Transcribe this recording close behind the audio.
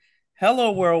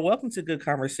Hello, world. Welcome to Good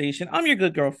Conversation. I'm your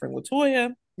good girlfriend,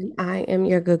 Latoya, And I am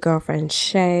your good girlfriend,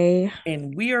 Shay.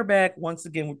 and we are back once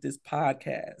again with this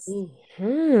podcast.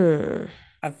 Hmm.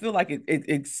 I feel like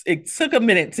it took a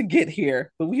minute to get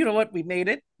here, but you know what? We made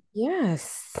it,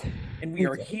 Yes, and we we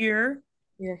are did. here.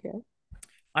 You're here.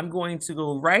 I'm going to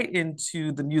go right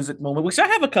into the music moment, which I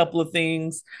have a couple of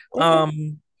things. Okay.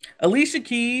 Um, Alicia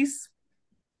Keys,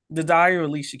 the Diary of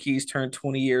Alicia Keys, turned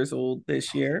 20 years old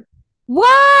this year.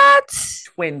 What?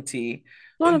 20.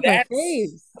 One of my That's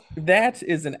faves. that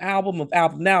is an album of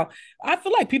album. Now, I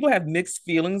feel like people have mixed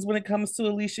feelings when it comes to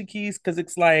Alicia Keys because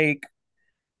it's like,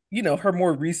 her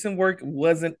more recent work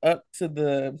wasn't up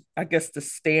to I guess, the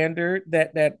standard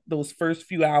that those first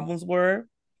few albums were.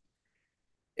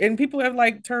 And people have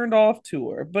like turned off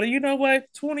to her. But you know what?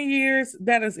 20 years,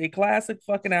 that is a classic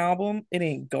fucking album. It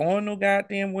ain't going no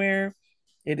goddamn where.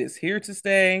 It is here to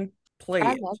stay. Play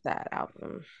I it. love that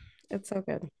album. It's so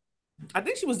good. I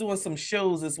think she was doing some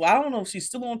shows as well. I don't know if she's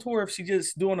still on tour, if she's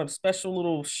just doing a special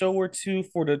little show or two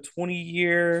for the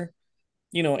 20-year,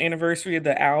 anniversary of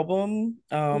the album.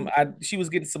 Mm. She was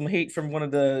getting some hate from one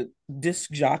of the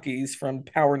disc jockeys from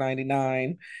Power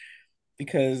 99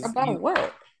 because About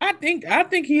what? I think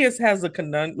he has a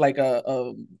like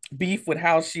a beef with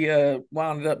how she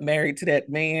wound up married to that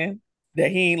man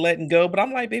that he ain't letting go. But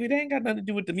I'm like, baby, they ain't got nothing to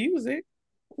do with the music.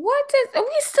 What is, are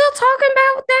we still talking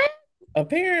about that?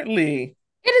 Apparently,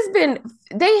 It has been,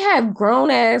 they have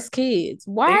grown ass kids.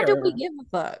 they Why do we are. give a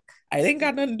fuck? It ain't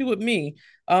got nothing to do with me.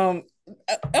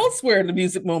 Elsewhere in the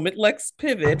music moment, let's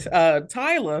pivot.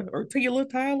 Tyler,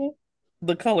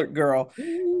 the colored girl.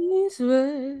 These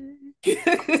words.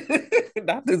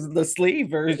 Not the slave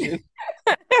version.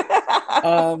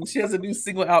 She has a new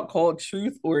single out called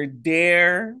Truth or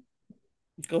Dare.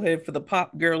 Go ahead for the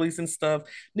pop girlies and stuff.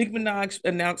 Nicki Minaj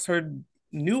announced her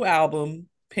new album,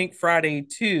 Pink Friday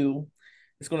 2.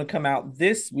 It's going to come out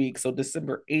this week, so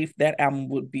December 8th. That album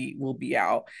will be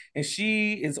out, and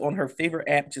she is on her favorite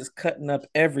app, just cutting up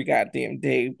every goddamn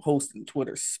day, hosting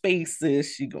Twitter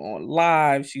Spaces. She going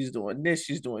live. She's doing this.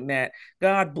 She's doing that.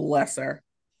 God bless her.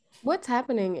 What's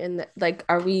happening in the, like,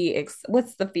 are we,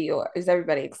 what's the feel? Is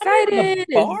everybody I mean, the excited? Is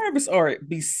Barbs are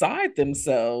beside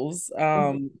themselves.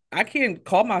 Mhm. I can't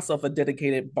call myself a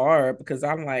dedicated Barb because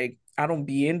I'm like, I don't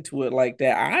be into it like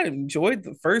that. I enjoyed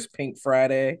the first Pink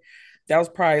Friday. That was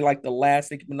probably like the last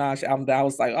Nicki Minaj album that I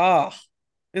was like, oh,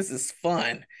 this is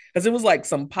fun. Because it was like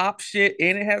some pop shit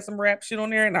and it had some rap shit on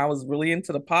there, and I was really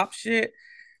into the pop shit.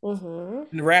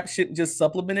 Mhm. And the rap shit just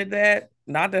supplemented that.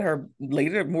 Not that her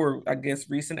later, more, I guess,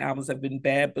 recent albums have been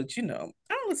bad, but I don't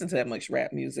listen to that much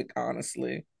rap music,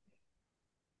 honestly.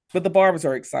 But the Barbs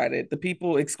are excited. The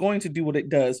people, it's going to do what it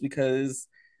does because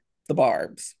the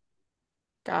Barbs.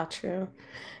 Got you.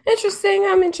 Interesting.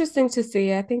 I'm interesting to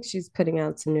see. I think she's putting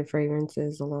out some new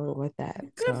fragrances along with that.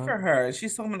 Good So, for her.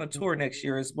 She's home on a tour next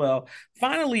year as well.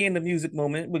 Finally, in the music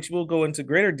moment, which we'll go into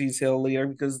greater detail later,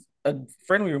 because a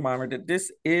friendly reminder that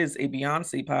this is a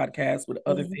Beyonce podcast with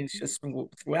other things mhm. just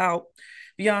sprinkled throughout.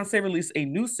 Beyonce released a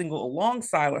new single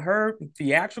alongside with her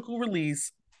theatrical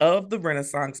release of the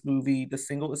Renaissance movie. The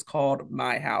single is called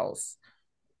My House.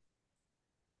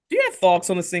 Do you have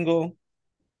thoughts on the single?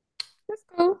 That's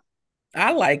cool.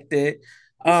 I liked it.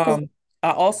 That's cool. Um,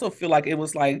 I also feel like it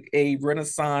was like a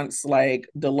Renaissance like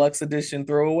deluxe edition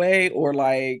throwaway, or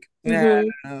like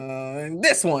Hmm.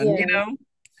 this one, Yeah.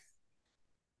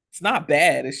 it's not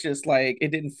bad. It's just like it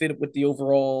didn't fit with the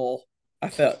overall. I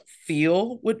felt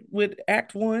feel with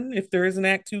Act One. If there is an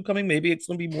Act Two coming, maybe it's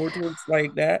gonna be more towards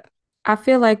like that. I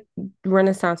feel like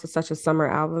Renaissance is such a summer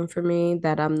album for me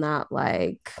that I'm not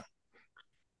like,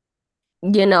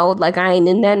 like I ain't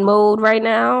in that mode right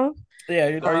now. Yeah, are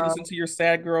you listening Um, to your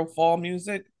sad girl fall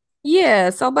music? yeah,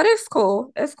 so but it's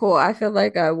cool. It's cool. I feel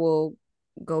like I will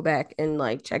go back and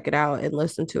like check it out and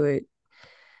listen to it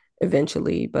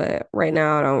eventually, but right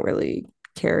now I don't really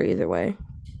care either way.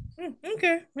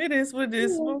 Okay, it is what it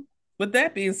is. Yeah. Well, with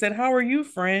that being said, how are you,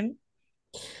 friend?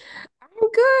 I'm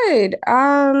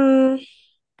good.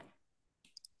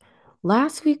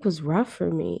 Last week was rough for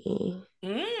me.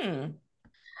 Mm.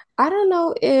 I don't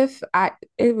know if I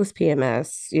it was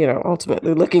PMS,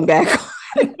 ultimately looking back.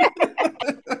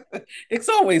 It's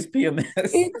always PMS.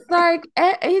 It's like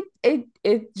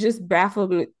it just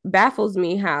baffles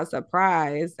me how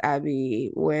surprised I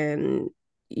be when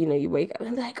you wake up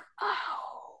and be like, oh,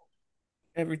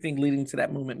 Everything leading to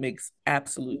that moment makes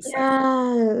absolute sense.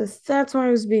 yes, that's why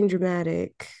I was being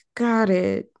dramatic. Got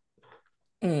it.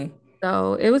 Mm.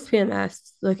 So it was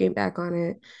PMS looking back on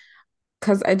it.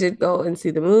 Because I did go and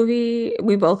see the movie.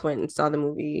 We both went and saw the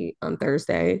movie on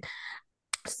Thursday.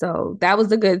 So that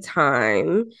was a good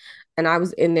time. and I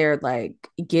was in there like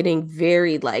getting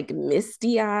very like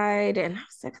misty eyed, and I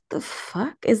was like, "What the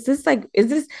fuck is this? Like, is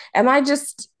this? Am I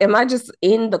just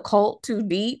in the cult too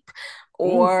deep, Oof,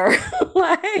 or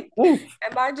like, oof.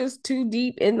 am I just too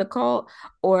deep in the cult,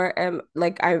 or am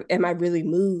I really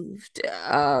moved?"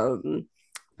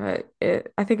 But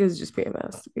I think it was just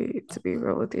PMS to be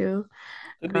real with you.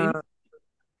 Could Um, be.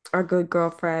 our good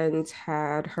girlfriend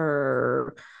had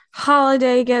her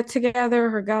holiday get together,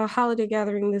 her holiday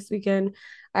gathering this weekend.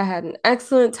 I had an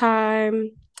excellent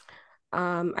time.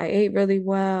 I ate really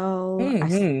well. I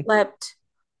Mm-hmm. slept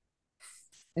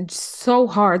so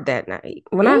hard that night.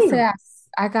 When I say Ooh.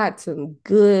 I got some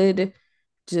good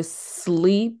just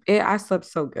sleep, I slept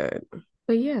so good.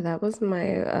 But yeah, that was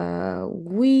my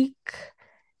week.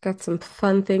 Got some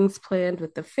fun things planned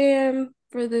with the fam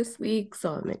for this week,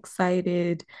 so I'm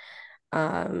excited.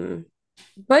 Um,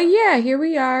 but yeah, here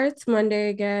we are. It's Monday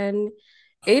again.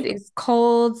 It is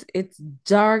cold, it's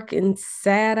dark and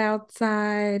sad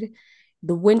outside.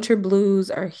 The winter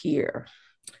blues are here.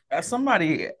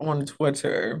 Somebody on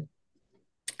Twitter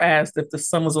asked if the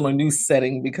sun was on a new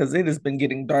setting because it has been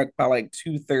getting dark by like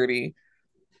 2:30.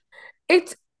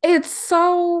 It's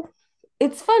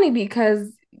funny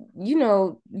because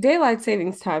daylight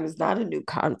savings time is not a new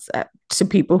concept to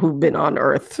people who've been on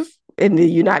Earth in the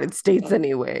United States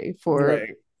anyway for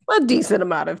Right. a decent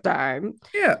amount of time.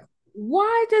 Yeah.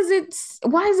 Why is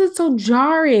it so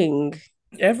jarring?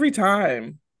 Every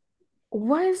time.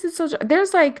 Why is it so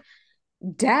there's like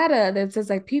data that says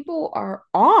like people are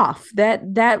off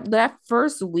that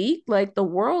first week, like the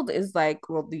world is like,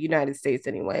 well, the United States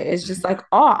anyway, is just like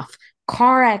off.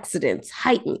 Car accidents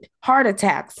heightened, heart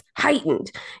attacks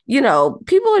heightened,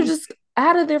 people are just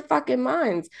out of their fucking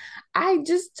minds. I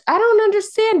don't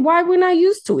understand why we're not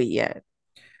used to it yet.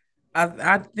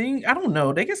 I think I don't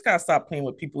know. They just gotta stop playing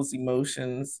with people's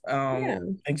emotions. Yeah,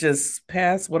 And just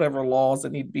pass whatever laws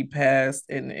that need to be passed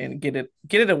and get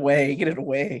it away. Get it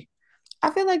away.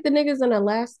 I feel like the niggas in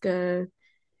Alaska,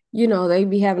 they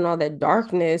be having all that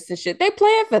darkness and shit. They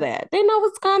plan for that. They know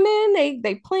what's coming.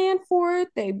 They plan for it.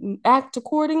 They act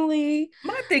accordingly.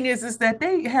 My thing is that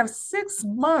they have 6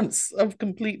 months of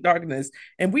complete darkness,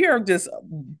 and we are just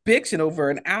bitching over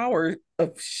an hour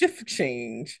of shift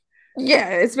change. Yeah,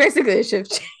 it's basically a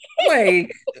shift change.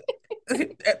 Like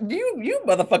you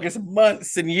motherfuckers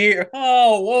months and year.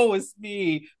 Oh, woe is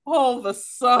me. Oh, the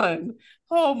sun.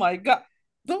 Oh my God.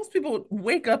 Those people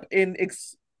wake up in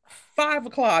 5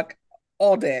 o'clock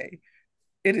all day.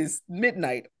 It is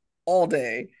midnight all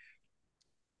day.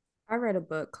 I read a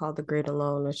book called The Great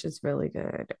Alone, which is really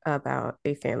good about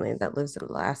a family that lives in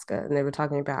Alaska. And they were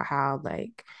talking about how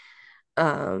like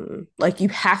you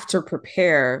have to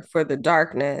prepare for the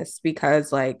darkness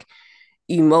because like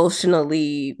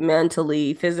emotionally,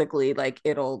 mentally, physically, like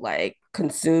it'll like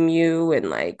consume you, and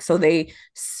like so they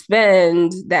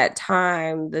spend that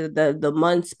time, the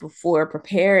months before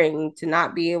preparing to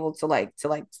not be able to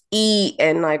eat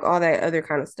and like all that other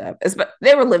kind of stuff. But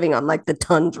they were living on like the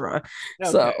tundra,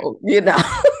 Okay. so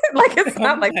like it's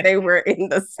not I'm like like, they were in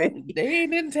the city. they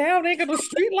ain't in town. They ain't got no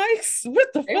street lights. What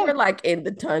the They were fuck? like in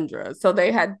the tundra. So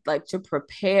they had like to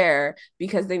prepare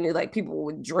because they knew like people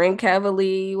would drink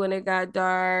heavily when it got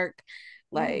dark.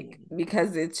 Like, Mm.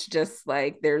 because it's just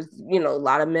like there's, a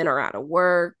lot of men are out of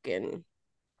work, and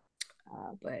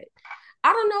but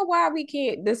I don't know why we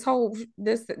can't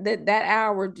that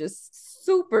hour just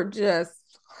super just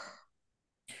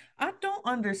I don't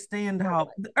understand I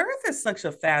how the Earth is such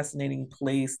a fascinating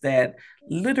place that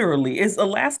literally is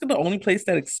Alaska the only place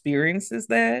that experiences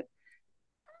that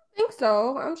think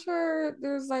so. I'm sure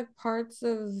there's like parts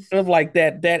of of like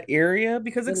that area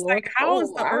because the it's like North how is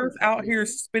Pole. the I Earth don't out fucking here know.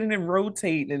 spinning and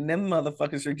rotating and them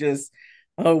motherfuckers are just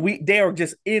they are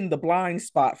just in the blind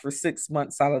spot for 6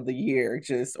 months out of the year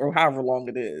just or however long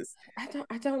it is.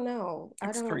 I don't know. I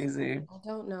It's don't crazy. I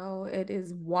don't know. It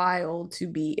is wild to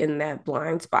be in that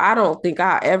blind spot. I don't think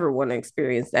I ever want to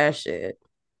experience that shit.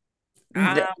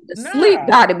 The sleep Nah.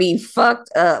 got to be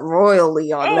fucked up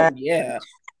royally on Oh that. yeah.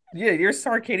 Yeah, your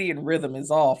circadian rhythm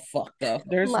is all fucked up.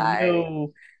 There's Like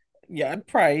no Yeah, I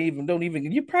probably even don't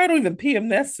even you probably don't even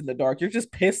PMS in the dark. You're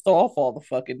just pissed off all the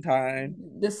fucking time.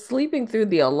 the sleeping through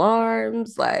the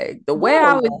alarms, like the way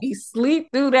I would Whoa. be sleep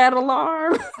through that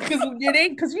alarm. Because it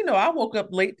ain't because I woke up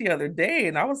late the other day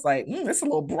and I was like, it's a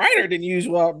little brighter than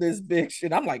usual out this bitch.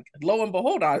 And I'm like, lo and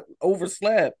behold, I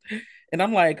overslept. And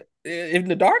I'm like, in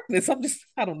the darkness,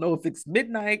 I don't know if it's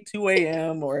midnight, 2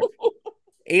 a.m. or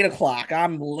 8 o'clock.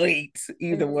 I'm late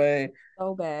either It's way.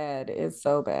 so bad. It's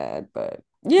so bad, but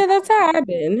Yeah, that's how I've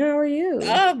been. How are you?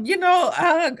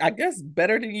 I guess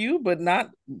better than you, but not.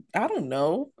 I don't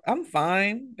know. I'm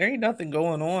fine. There ain't nothing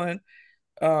going on.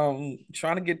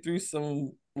 Trying to get through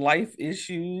some life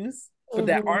issues, but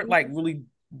that aren't Mm-hmm. like really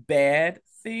bad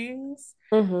things.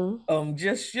 Mm-hmm.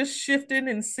 Just shifting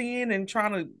and seeing and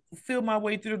trying to feel my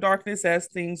way through the darkness as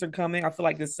things are coming. I feel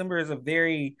like December is a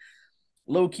very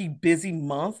low-key busy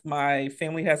month. My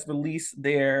family has released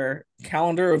their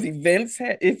calendar of events,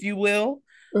 if you will.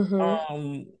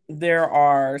 Mm-hmm. There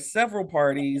are several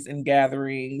parties and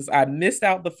gatherings. I missed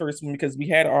out the first one because we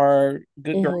had our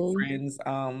good Mm-hmm. girlfriends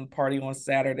party on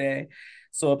Saturday.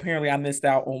 So apparently I missed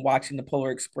out on watching the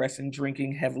Polar Express and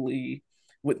drinking heavily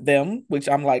with them, which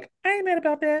I'm like, I ain't mad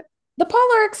about that. The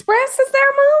Polar Express is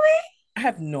their movie? I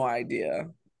have no idea.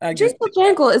 I just Jingle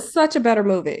Jangle is such a better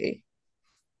movie.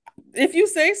 if you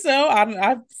say so,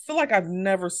 I feel like I've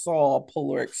never saw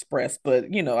Polar Express, but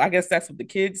I guess that's what the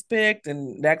kids picked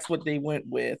and that's what they went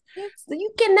with.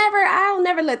 You can never, I'll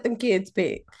never let them kids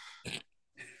pick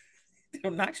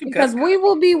Not you because cussing. we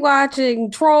will be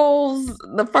watching Trolls,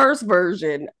 the first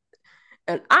version,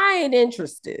 and I ain't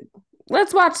interested.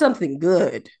 Let's watch something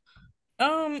good.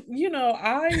 I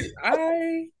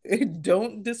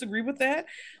don't disagree with that.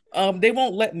 They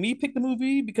won't let me pick the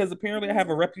movie because apparently I have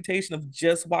a reputation of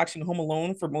just watching Home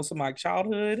Alone for most of my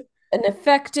childhood. An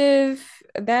effective,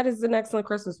 that is an excellent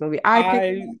Christmas movie. I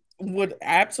picked I would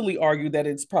absolutely argue that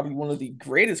it's probably one of the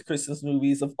greatest Christmas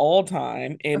movies of all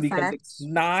time, a and because it's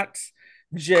fact. not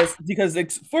just because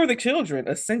it's for the children,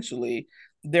 essentially.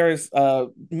 There's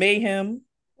mayhem,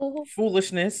 Mm-hmm.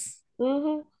 foolishness,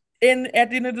 Mm-hmm. and at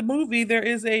the end of the movie, there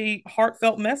is a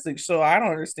heartfelt message. So I don't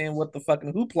understand what the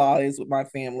fucking hoopla is with my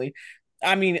family.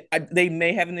 I mean, they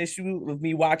may have an issue with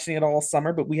me watching it all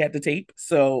summer, but we had the tape.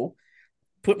 So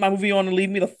put my movie on and leave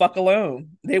me the fuck alone.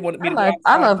 They wanted me to go I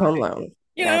outside love and Home play. Alone.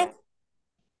 You know,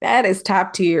 That is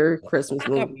top tier Christmas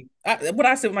fuck them. movie. What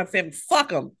I said with my family, fuck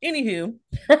them. Anywho,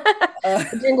 uh,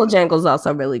 Jingle Jangle is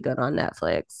also really good on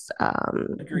Netflix.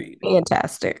 agreed.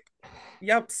 Fantastic.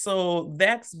 Yep. So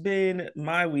that's been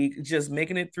my week, just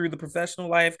making it through the professional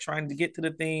life, trying to get to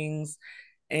the things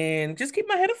and just keep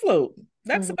my head afloat.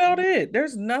 That's about Mhm. it.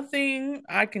 There's nothing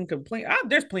I can complain.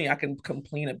 There's plenty I can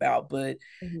complain about, but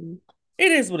Mhm.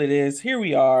 it is what it is. Here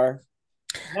we are,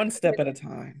 one step at a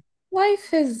time.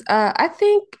 Life is I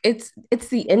think it's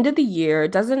the end of the year.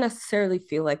 It doesn't necessarily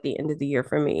feel like the end of the year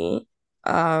for me.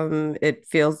 It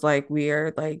feels like we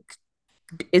are like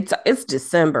it's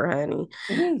December, honey.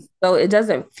 Mhm. So it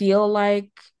doesn't feel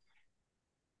like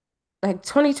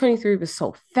 2023 was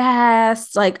so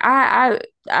fast. Like I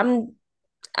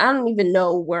don't even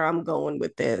know where I'm going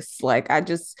with this. Like I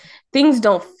just things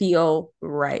don't feel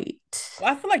right.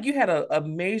 Well, I feel like you had a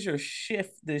major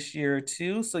shift this year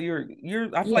too. So you're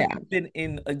I feel like Yeah. you've been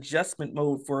in adjustment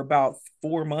mode for about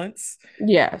 4 months.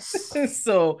 Yes.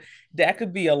 So that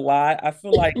could be a lot. I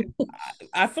feel It like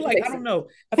I makes don't know.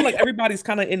 I feel like everybody's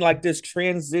kind of in like this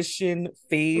transition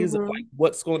phase of like Mhm.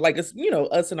 what's going like it's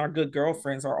us and our good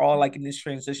girlfriends are all like in this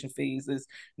transition phase. Is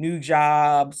new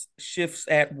jobs, shifts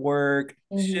at work,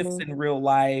 shifts Mhm. in real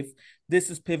life. This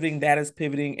is pivoting, that is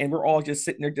pivoting, and we're all just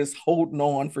sitting there just holding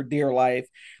on for dear life.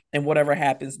 And whatever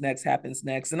happens next happens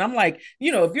next. And I'm like,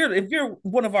 if you're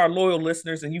one of our loyal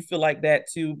listeners and you feel like that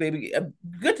too, baby,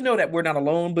 good to know that we're not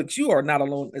alone, but you are not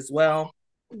alone as well.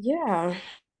 Yeah.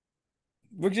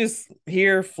 We're just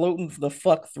here floating the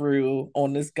fuck through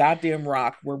on this goddamn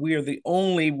rock where we are the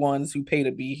only ones who pay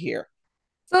to be here.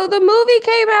 So the movie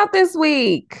came out this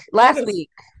week, Let last us week.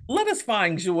 let us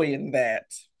find joy in that.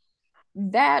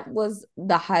 That was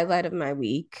the highlight of my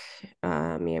week.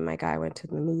 Me and my guy went to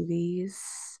the movies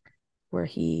where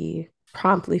he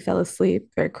promptly fell asleep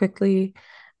very quickly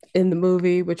in the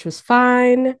movie, which was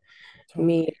fine. Totally.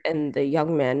 Me and the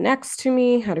young man next to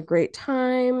me had a great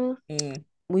time. Mm.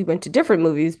 We went to different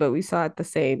movies, but we saw it the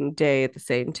same day at the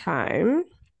same time.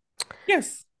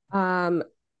 Yes. Um,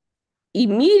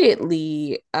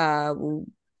 Immediately,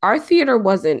 our theater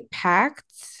wasn't packed.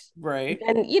 Right.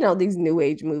 And these new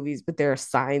age movies, but they're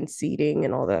assigned seating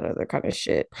and all that other kind of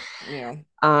shit. Yeah.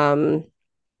 Um,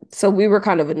 so we were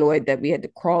kind of annoyed that we had to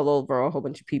crawl over a whole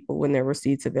bunch of people when there were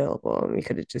seats available and we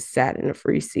could have just sat in a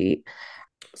free seat.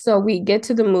 So we get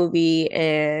to the movie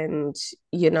and,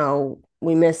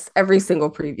 we miss every single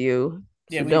preview.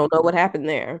 Yeah, So we don't know what happened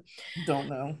there. don't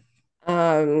know.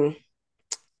 Um,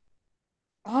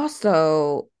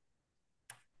 Also,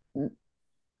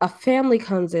 a family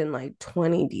comes in like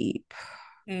 20 deep.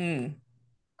 Mm.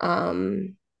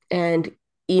 Um, and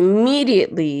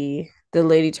immediately the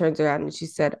lady turns around and she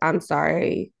said, "I'm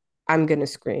sorry, I'm gonna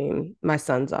scream. My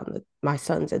son's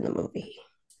in the movie."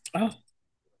 Oh,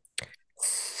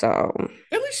 So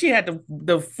At least she had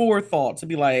the forethought to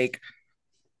be like,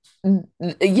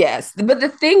 yes, but the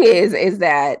thing is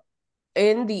that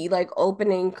in the like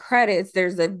opening credits,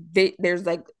 there's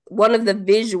like one of the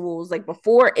visuals, like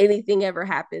before anything ever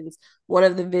happens, one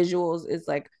of the visuals is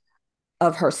like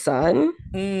of her son.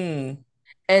 mm,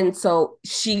 And so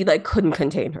she like couldn't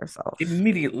contain herself.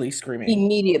 immediately screaming.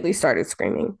 Immediately started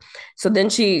screaming. So then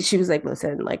she was like,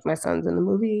 listen, like my son's in the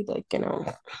movie, like,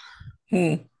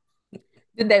 Hmm.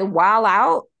 did they wow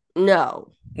out?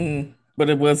 No. But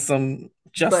it was some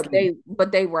But justly.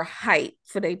 they were hyped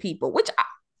for their people, which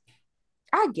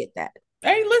I get that.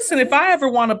 Hey, listen, if I ever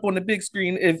wind up on the big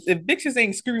screen, if bitches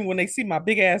ain't screaming when they see my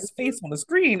big ass face on the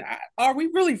screen, are we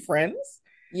really friends?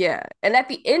 Yeah. And at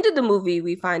the end of the movie,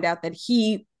 we find out that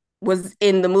he was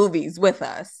in the movies with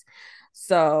us.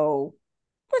 So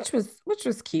which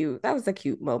was cute. That was a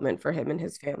cute moment for him and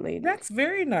his family. That's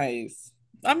very nice.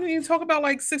 I mean, you talk about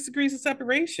like 6 degrees of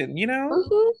separation, you know?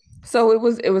 Mhm. So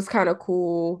it was kind of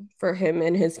cool for him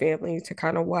and his family to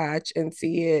kind of watch and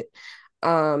see it.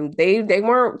 They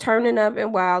weren't turning up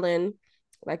and wilding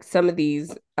like some of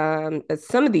these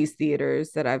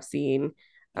theaters that I've seen.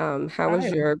 How was I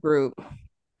your group?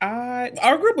 I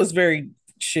our group was very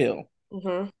chill.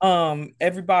 Hmm.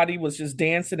 Everybody was just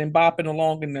dancing and bopping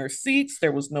along in their seats.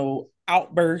 There was no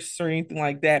outbursts or anything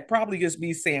like that. Probably just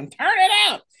me saying, turn it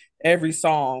up every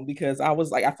song because I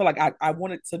was like, I feel like I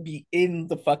wanted to be in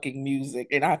the fucking music.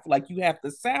 And I feel like you have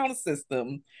the sound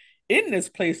system in this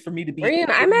place for me to Were be you in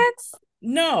in. IMAX?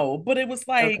 No, but it was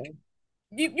like Okay.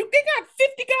 you they got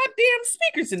 50 goddamn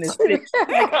speakers in this bitch.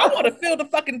 Like I want to feel the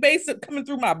fucking bass coming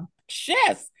through my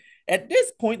chest at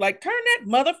this point. Like turn that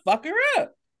motherfucker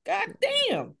up. God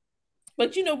damn.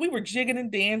 But we were jigging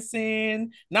and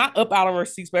dancing, not up out of our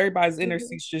seats, but everybody's in their Mhm.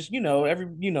 seats. Just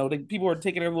the people were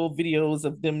taking their little videos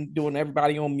of them doing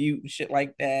everybody on mute and shit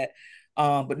like that.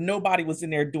 But nobody was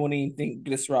in there doing anything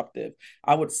disruptive.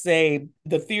 I would say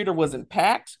the theater wasn't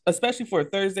packed, especially for a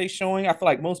Thursday showing. I feel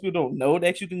like most people don't know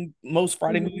that most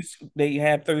Friday Mhm. movies they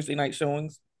have Thursday night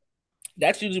showings.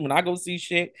 That's usually when I go see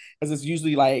shit, because it's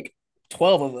usually like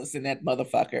 12 of us in that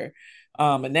motherfucker.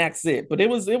 And that's it. But it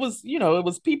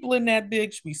was people in that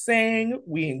bitch. We sang,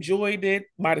 we enjoyed it,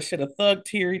 might have shed a thug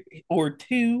tear or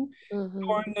two Mhm.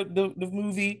 during the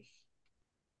movie.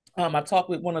 I talked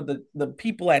with one of the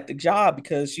people at the job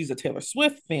because she's a Taylor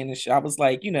Swift fan, and I was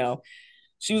like,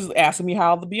 she was asking me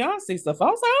how the Beyonce stuff. I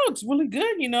was like, oh, it's really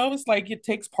good. It's like it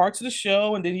takes parts of the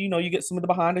show, and then you get some of the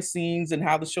behind the scenes and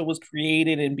how the show was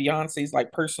created, and Beyonce's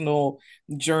like personal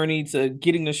journey to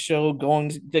getting the show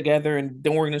going together and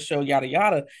during the show, yada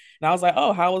yada. And I was like,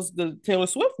 oh, how was the Taylor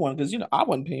Swift one? Because I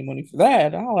wasn't paying money for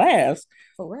that. I'll ask.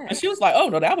 And she Correct. was like, oh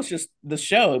no, that was just the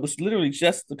show. It was literally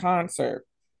just the concert,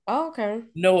 Oh, okay.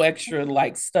 no extra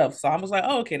like stuff. So I was like,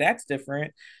 oh, okay, that's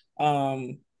different.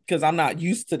 Because I'm not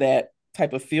used to that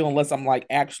type of feel unless I'm like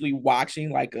actually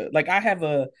watching like I feel like I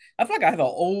have an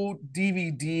old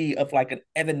DVD of like an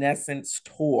Evanescence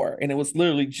tour, and it was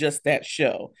literally just that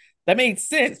show. That made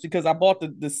sense because I bought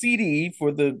the CD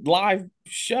for the live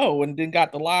show and then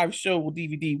got the live show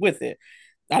DVD with it.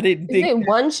 I didn't Is think it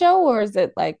one show or is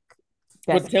it like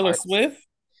with best Taylor parts? Swift.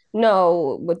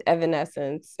 No, with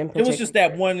Evanescence in It was just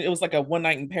that particular. one. It was like a one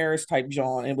night in Paris type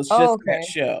John. It was Oh, just that okay.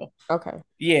 show. Okay.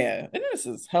 Yeah, and this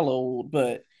is hella old,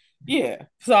 but yeah.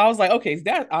 So I was like, okay,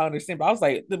 that I understand. But I was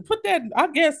like, then put that. I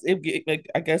guess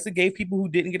it gave people who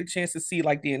didn't get a chance to see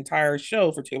like the entire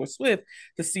show for Taylor Swift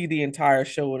to see the entire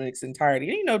show in its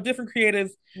entirety. And, different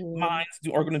creative Yeah. minds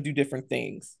are going to do different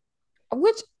things.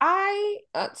 Which I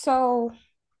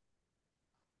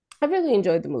really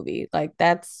enjoyed the movie. Like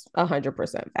that's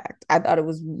 100% fact. I thought it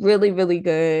was really, really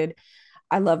good.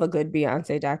 I love a good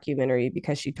Beyonce documentary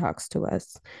because she talks to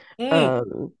us. Mm,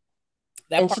 Um,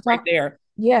 that and part right there.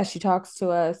 she talks to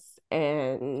us,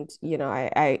 and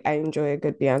I enjoy a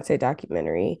good Beyonce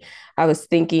documentary. I was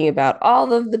thinking about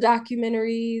all of the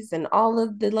documentaries and all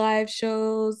of the live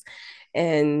shows,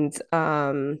 and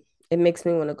it makes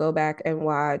me want to go back and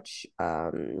watch Like,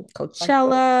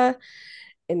 Coachella.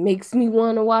 It makes me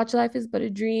want to watch Life is But a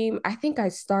Dream. I think I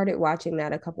started watching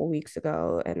that a couple weeks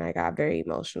ago and I got very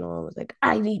emotional. I was like,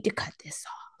 I need to cut this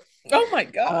oh my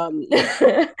god.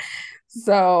 off.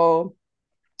 So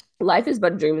Life is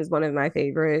But a Dream is one of my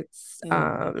favorites,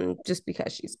 Mm, just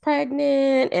because she's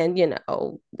pregnant and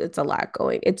it's a lot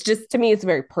going. It's just to me, it's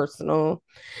very personal.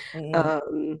 mm,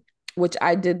 Um, which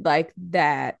I did like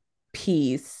that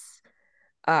piece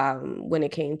when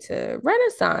it came to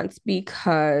Renaissance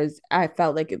because I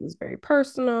felt like it was very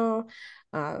personal.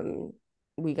 Um,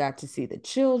 we got to see the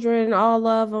children, all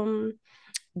of them.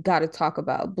 Got to talk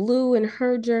about Blue and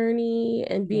her journey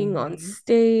and being on mm.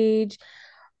 stage.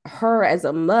 her as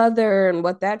a mother and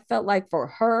what that felt like for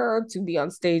her to be on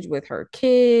stage with her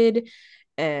kid,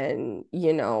 and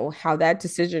how that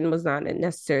decision was not a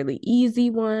necessarily easy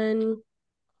one.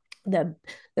 The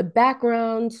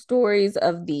background stories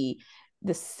of the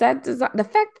set design, the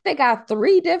fact that they got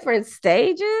three different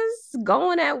stages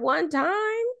going at one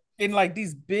time. And like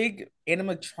these big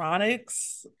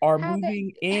animatronics are How that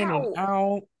moving in and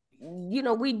how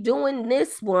out. we doing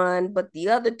this one, but the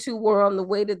other two were on the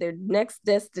way to their next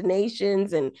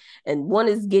destinations, and one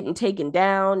is getting taken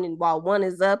down, and while one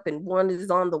is up and one is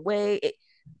on the way.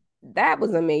 That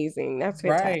was amazing. That's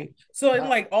fantastic. Right. So and Uh,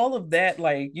 like all of that,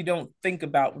 like you don't think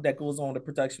about that goes on in the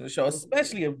production of the show, mhm.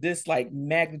 especially of this like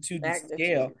magnitude and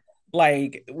scale. Magnitude.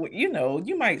 Like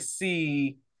you might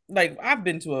see like I've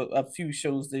been to a few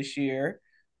shows this year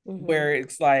Mm-hmm. where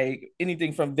it's like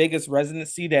anything from Vegas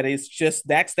residency that is just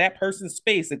that's that person's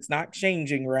space. It's not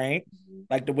changing, right?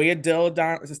 Like the way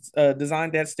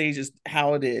designed that stage is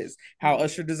how it is. How Mm-hmm.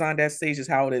 Usher designed that stage is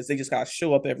how it is. They just gotta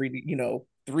show up every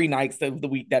 3 nights of the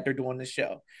week that they're doing the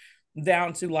show.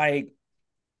 Down to like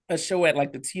a show at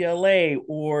like the TLA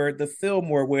or the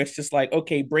Fillmore where it's just like,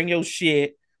 okay, bring your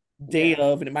shit day Yeah.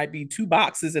 of, and it might be 2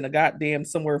 boxes and a goddamn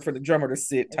somewhere for the drummer to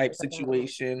sit type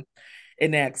situation,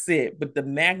 and that's it. But the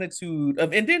magnitude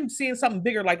of, and then seeing something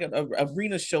bigger like a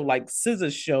arena show like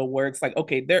SZA's show, where it's like,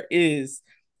 okay, there is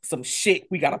some shit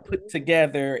we got to put Mhm.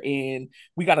 together, and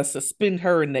we got to suspend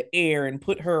her in the air and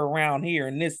put her around here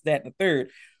and this, that, and the third.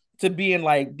 To being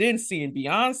like, then seeing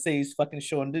Beyonce's fucking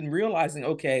show and then realizing,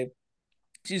 okay,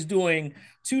 she's doing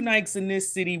 2 nights in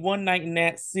this city, 1 night in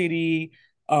that city.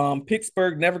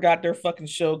 Pittsburgh never got their fucking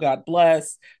show, God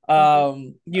bless.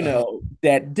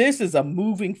 That this is a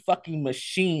moving fucking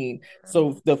machine.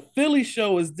 So the Philly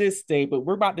show is this day, but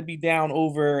we're about to be down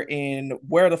over in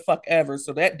where the fuck ever.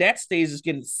 So that stage is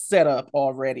getting set up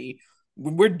already.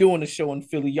 We're doing a show in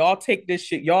Philly. Y'all take this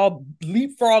shit, y'all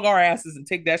leapfrog our asses and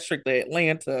take that straight to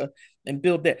Atlanta and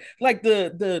build that. Like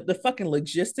the fucking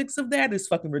logistics of that is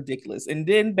fucking ridiculous. And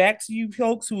then back to you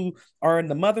folks who are in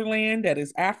the motherland that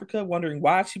is Africa, wondering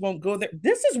why she won't go there.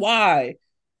 This is why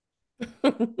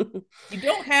you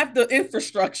don't have the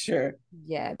infrastructure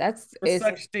Yeah, that's for it's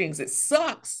such things. It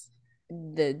sucks.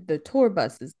 the tour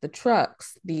buses, the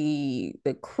trucks, the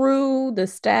crew, the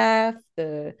staff,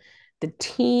 the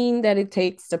team that it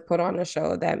takes to put on a show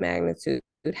of that magnitude,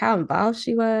 how involved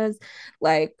she was.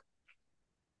 Like,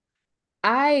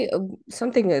 I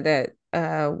something that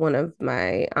one of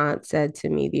my aunts said to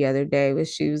me the other day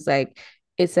was, she was like,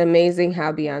 it's amazing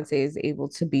how Beyonce is able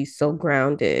to be so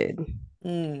grounded.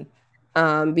 Mm.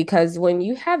 Because when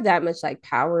you have that much like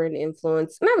power and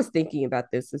influence, and I was thinking about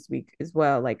this week as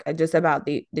well, like just about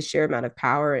the sheer amount of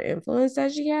power and influence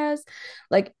that she has,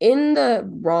 like in the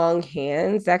wrong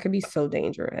hands, that could be so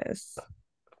dangerous.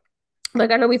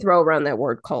 Like, I know we throw around that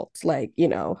word cult, like,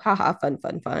 haha, fun,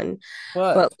 fun, fun.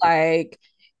 But But like,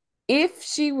 if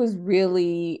she was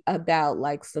really about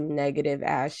like some negative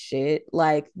ass shit,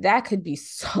 like that could be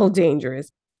so dangerous.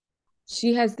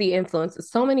 She has the influence of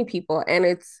so many people, and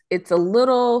it's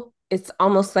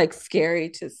almost like scary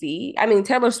to see. I mean,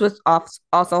 Taylor Swift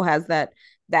also has that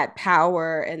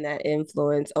power and that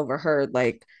influence over her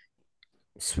like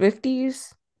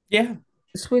Swifties, yeah,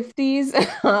 Swifties.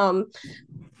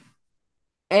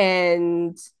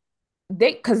 And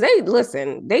they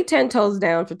listen, they 10 toes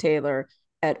down for Taylor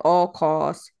at all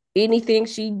costs. Anything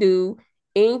she do,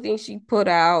 anything she put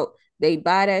out, they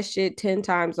buy that shit 10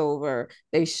 times over.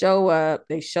 They show up,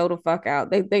 they show the fuck out.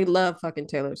 They love fucking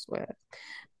Taylor Swift.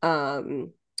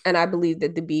 Um, and I believe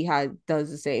that the Beehive does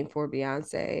the same for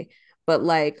Beyonce. But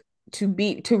like, to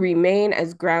remain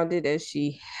as grounded as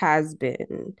she has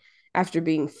been after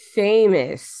being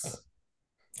famous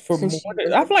for since more she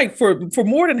than was, I feel like for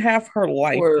more than half her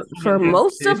life, for this woman for has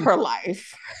most of been her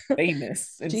life,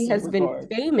 famous in she some has been regard.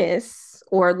 famous,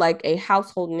 or like a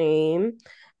household name.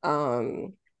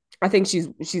 Um, I think she's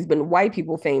been white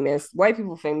people famous. White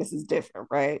people famous is different,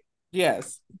 right?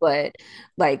 Yes. But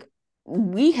like,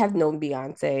 we have known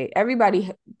Beyonce. Everybody,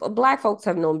 Black folks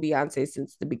have known Beyonce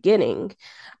since the beginning.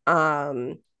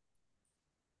 Um,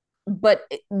 but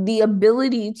the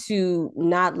ability to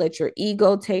not let your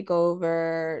ego take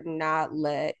over, not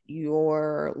let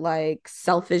your like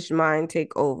selfish mind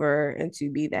take over, and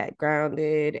to be that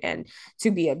grounded, and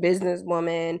to be a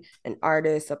businesswoman, an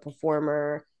artist, a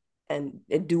performer, and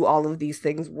do all of these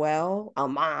things well, a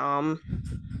mom,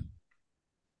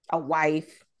 a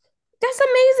wife, That's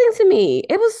amazing to me.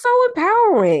 It was so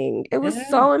empowering. It was Yeah.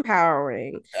 so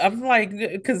empowering. I'm like,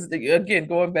 because again,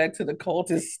 going back to the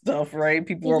cultist stuff, right?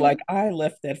 People are like, Mhm. I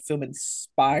left that film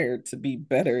inspired to be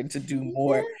better and to do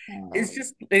more. Yeah. It's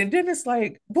just, and then it's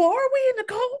like, well, are we in the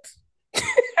cult?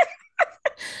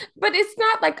 But it's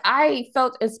not like I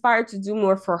felt inspired to do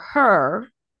more for her.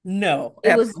 No,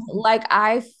 It was absolutely. like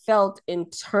I felt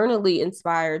internally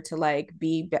inspired to like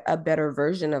be a better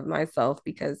version of myself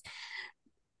because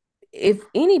if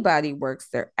anybody works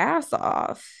their ass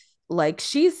off, like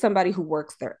she's somebody who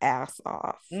works their ass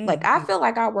off. Like I Hmm. feel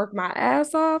like I work my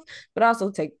ass off, but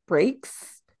also take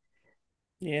breaks.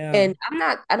 Yeah. And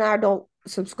I don't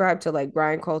subscribe to like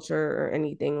grind culture or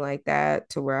anything like that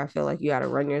to where I feel like you got to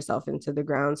run yourself into the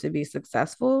ground to be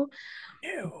successful.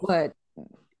 Ew.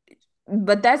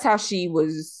 But that's how she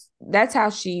was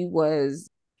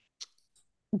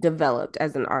developed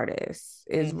as an artist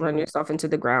is run Hmm. yourself into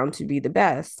the ground to be the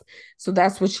best. So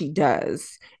that's what she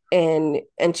does. And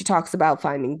she talks about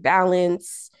finding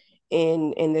balance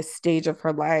in this stage of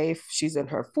her life. She's in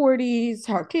her 40s,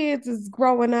 her kids is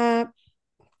growing up.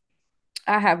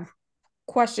 I have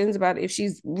questions about if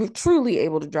she's truly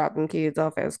able to drop them kids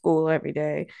off at school every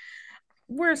day.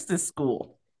 Where's this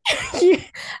school?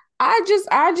 I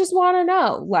just want to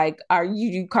know, like, are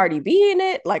you Cardi B in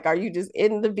it? Like, are you just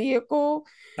in the vehicle?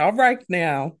 All right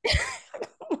now.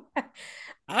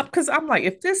 Because I'm like,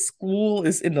 if this school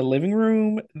is in the living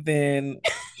room, then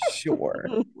sure.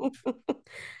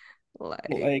 Like,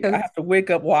 Like I cause have to wake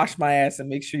up, wash my ass, and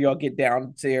make sure y'all get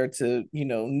down there to,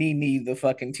 knee the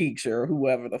fucking teacher or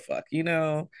whoever the fuck,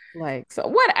 like so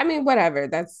what I mean, whatever.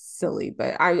 That's silly,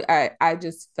 but I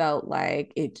just felt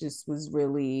like it was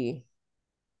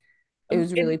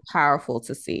And really powerful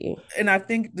to see. I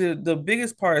think the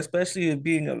biggest part, especially of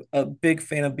being a big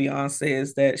fan of Beyonce,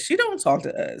 is that she don't talk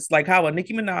to us. Like how a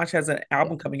Nicki Minaj has an Yeah,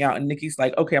 album coming out, and Nicki's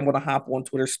like, okay, I'm gonna hop on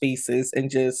Twitter Spaces and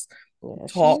just yeah,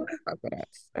 she talk just fuck with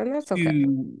us, and that's okay.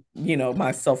 to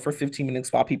myself for 15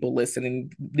 minutes while people listen,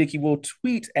 and Nikki will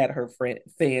tweet at her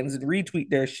fans and retweet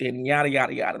their shit and yada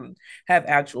yada yada and have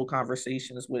actual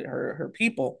conversations with her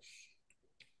people.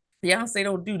 Beyonce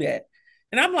don't do that.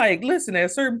 And I'm like, listen, at a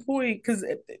certain point, because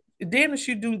damn if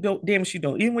she do, don't damn if she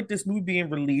don't. Even with this movie being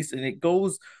released and it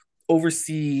goes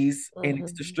overseas and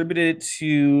it's Mhm. distributed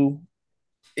to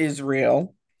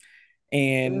Israel,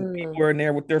 and people Mm. are in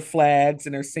there with their flags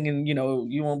and they're singing,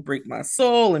 you won't break my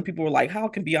soul. And people were like, how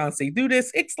can Beyonce do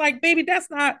this? It's like, baby, that's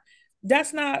not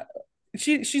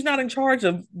she's not in charge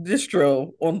of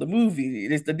distro on the movie.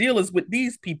 It's the deal is with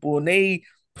these people and they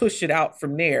push it out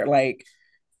from there. Like,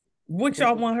 what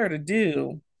y'all want her to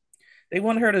do? They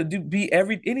want her to do be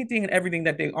anything and everything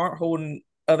that they aren't holding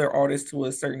other artists to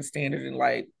a certain standard. And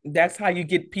like that's how you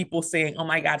get people saying, oh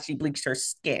my God, she bleached her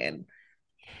skin.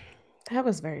 That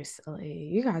was very silly.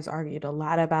 You guys argued a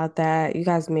lot about that. You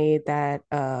guys made that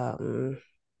a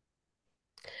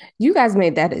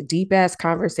deep ass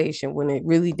conversation when it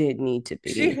really did need to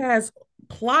She be. has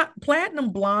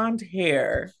platinum blonde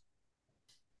hair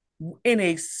in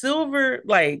a silver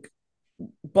like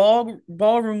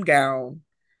ballroom gown.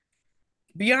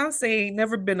 Beyonce ain't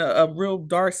never been a real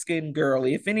dark skinned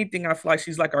girly. If anything, I feel like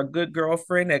she's like our good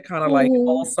girlfriend that kind of like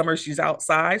all Mhm. summer she's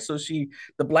outside, so the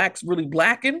black's really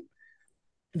blackened,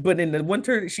 but in the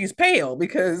winter she's pale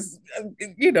because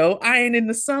I ain't in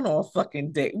the sun all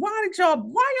fucking day. Why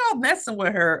y'all messing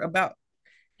with her about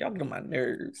y'all get on my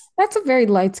nerves? That's a very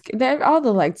light skin. That all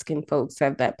the light skinned folks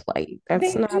have that plight.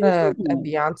 That's They not a do.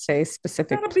 Beyonce Not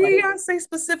specific a plight. Beyonce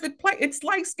specific play. It's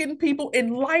light skinned people in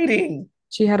lighting.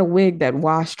 She had a wig that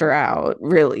washed her out.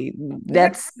 Really,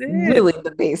 That's that's it. really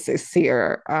the basis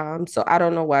here. So I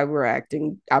don't know why we're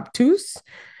acting obtuse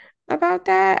about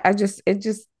that.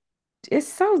 It's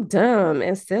so dumb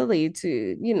and silly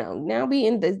to now be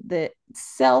in the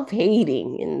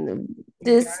self-hating and You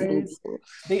this and guys,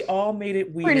 they all made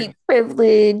it weird. pretty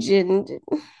privilege and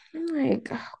I'm like,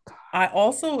 oh God. I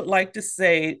also like to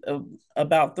say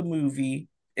about the movie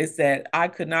is that I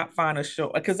could not find a show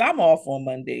because I'm off on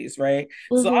Mondays, right?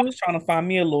 So I Mm-hmm, was trying to find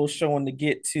me a little showing to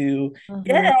get to.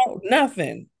 mm-hmm. Girl,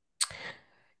 nothing.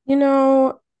 You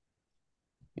know,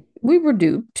 we were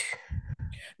duped.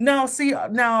 No, see,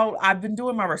 now I've been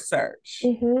doing my research.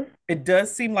 Mm-hmm, It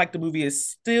does seem like the movie is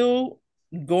still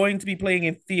going to be playing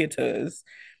in theaters,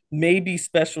 maybe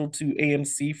special to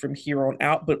AMC from here on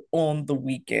out, but on the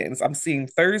weekends. I'm seeing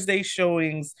Thursday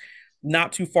showings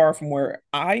not too far from where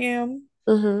I am,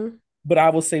 mm-hmm. but I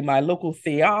will say my local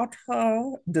theater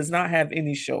does not have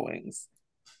any showings.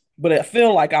 But I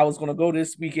feel like I was going to go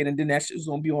this weekend and then that shit was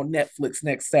going to be on Netflix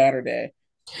next Saturday.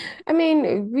 I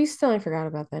mean, we still ain't forgot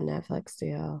about that Netflix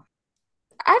deal.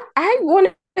 I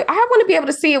want I want to be able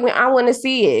to see it when I want to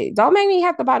see it. Don't make me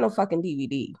have to buy no fucking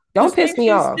DVD. Don't Just piss think me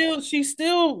off. she's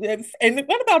still, and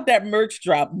what about that merch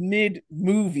drop mid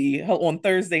movie on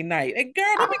Thursday night? And girl,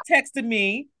 don't I, be texting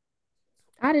me.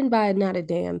 I didn't buy not a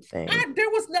damn thing. There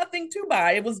was nothing to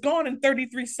buy. It was gone in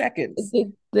 33 seconds.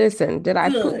 Listen, Good.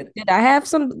 did I have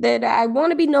some, did I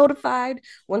want to be notified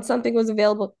when something was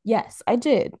available? Yes, I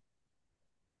did.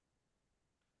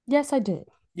 Yes, I did.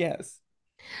 Yes.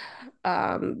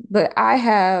 But I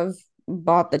have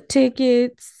bought the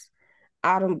tickets.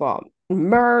 I done bought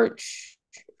merch.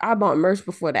 I bought merch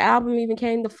before the album even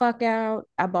came the fuck out.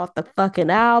 I bought the fucking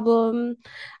album.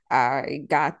 I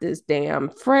got this damn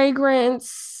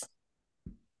fragrance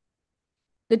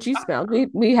that you smelled.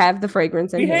 We have the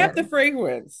fragrance in We have here. the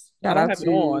fragrance. I Shout don't out have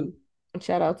it on.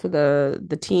 to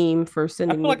the team for I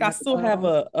sending feel me like I that still have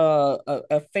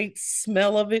a faint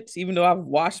smell of it, even though I've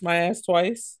washed my ass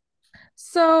twice.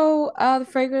 So the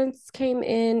fragrance came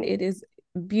in. It is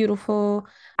beautiful.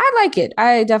 I like it.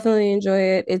 I definitely enjoy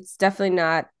it. It's definitely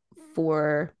not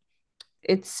for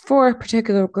it's for a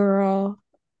particular girl.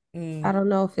 I Mm. don't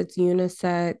know if it's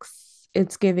unisex.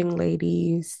 It's giving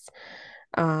ladies.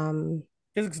 Um,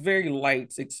 It's very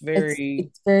light. It's very.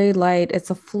 it's very light. It's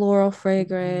a floral Mhm.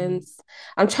 fragrance.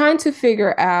 I'm trying to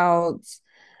figure out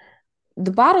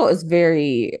the bottle is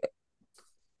very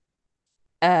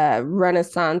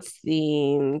Renaissance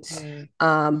themed.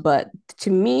 Mm. But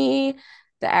to me,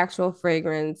 the actual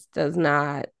fragrance does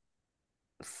not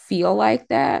feel like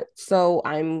that. So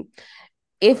I'm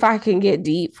if I can get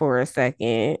deep for a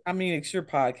second, I mean, it's your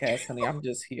podcast, honey. I'm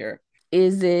just here.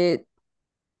 is it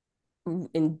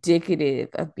indicative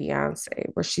of Beyonce,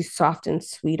 where she's soft and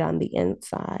sweet on the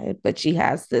inside, but she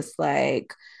has this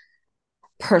like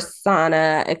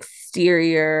persona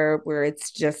exterior where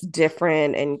it's just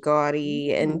different and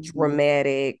gaudy and Ooh.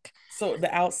 dramatic. So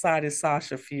the outside is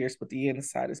Sasha Fierce, but the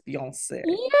inside is Beyonce.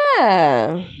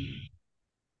 Yeah.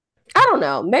 I don't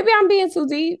know. Maybe I'm being too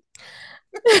deep.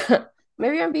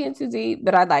 Maybe I'm being too deep,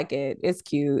 but I like it. It's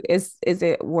cute. Is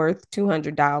it worth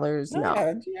 $200? No.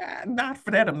 Yeah, yeah, not for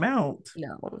that amount.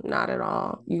 No, not at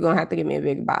all. You're gonna have to give me a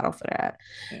big bottle for that.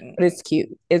 But Mm. it's cute.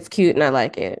 It's cute and I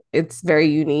like it. It's very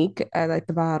unique. I like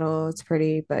the bottle. It's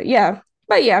pretty. But yeah,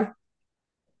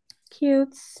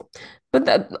 cute. But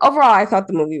overall, I thought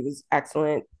the movie was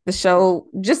excellent. The show,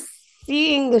 just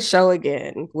seeing the show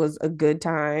again was a good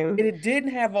time. And it didn't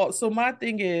have all. So my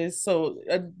thing is,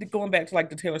 going back to like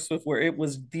the Taylor Swift, where it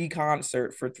was the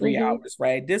concert for three Hmm. hours,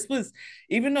 right? This was,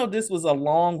 even though this was a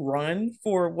long run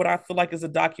for what I feel like is a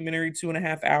documentary,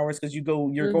 2.5 hours, because you're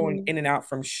going Hmm. in and out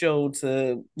from show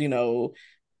to, Behind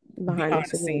the behind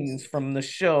the scenes. scenes from the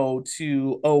show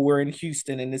to, oh, we're in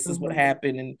Houston and this is what Hmm.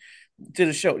 happened, and to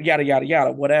the show, yada yada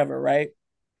yada, whatever, right?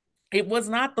 It was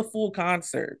not the full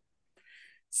concert.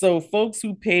 So folks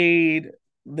who paid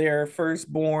their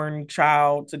firstborn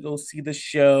child to go see the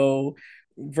show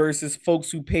versus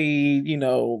folks who paid,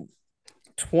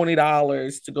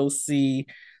 $20 to go see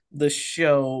the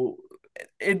show.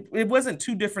 It wasn't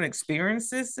two different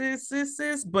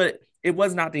experiences, but it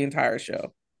was not the entire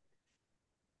show.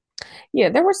 Yeah,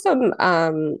 there were some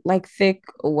like Thick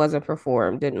wasn't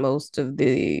performed in most of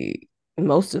the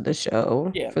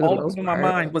show Yeah, for the all that was most on my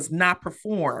part. mind was not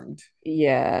performed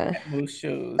Yeah. at most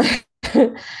shows.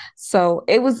 So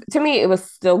it was to me, it was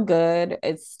still good.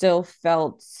 It still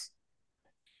felt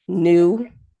new.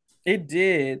 It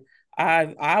did.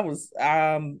 I was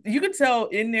you could tell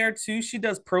in there too, she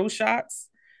does pro shots.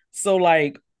 So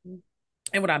like,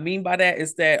 and what I mean by that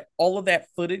is that all of that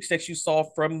footage that you saw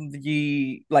from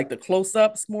the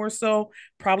close-ups more so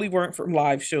probably weren't from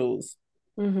live shows.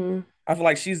 Hmm. I feel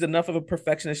like she's enough of a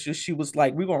perfectionist. She was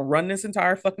like, we're gonna run this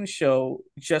entire fucking show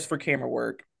just for camera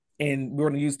work. And we're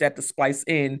gonna use that to splice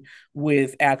in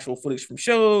with actual footage from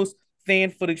shows, fan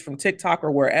footage from TikTok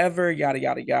or wherever, yada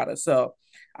yada yada. So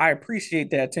I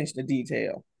appreciate that attention to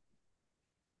detail.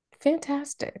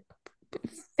 Fantastic.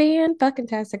 Fan fucking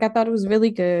tastic. I thought it was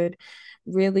really good.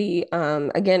 Really,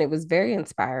 again, it was very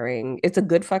inspiring. It's a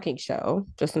good fucking show,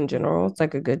 just in general. It's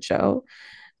like a good show.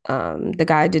 The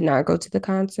guy did not go to the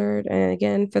concert, and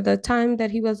again, for the time that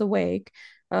he was awake,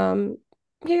 um,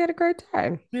 he had a great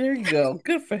time. There you go.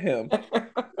 Good for him.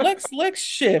 Let's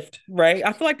shift, right?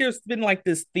 I feel like there's been like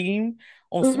this theme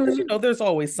on, because Hmm. there's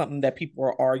always something that people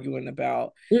are arguing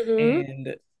about. Hmm.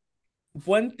 And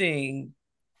one thing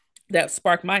that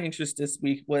sparked my interest this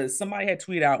week was somebody had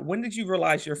tweeted out, when did you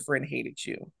realize your friend hated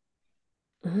you?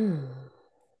 Mm.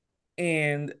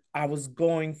 And I was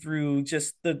going through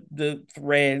just the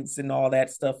threads and all that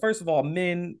stuff. First of all,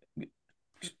 men,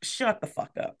 shut the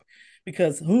fuck up.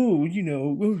 Because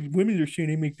women are saying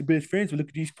they make the best friends, but look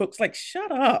at these folks. Like,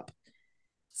 shut up.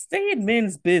 stay in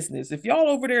men's business. If y'all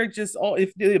over there just all,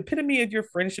 if the epitome of your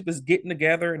friendship is getting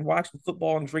together and watching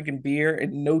football and drinking beer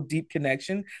and no deep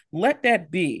connection, let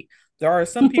that be. There are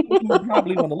some people who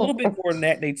probably want a little bit more than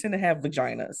that. They tend to have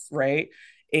vaginas, right?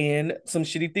 And some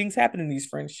shitty things happen in these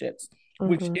friendships,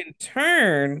 which Mhm. in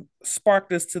turn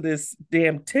sparked us to this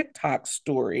damn TikTok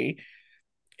story.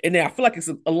 And then I feel like it's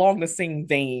along the same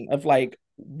vein of like,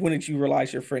 when did you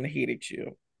realize your friend hated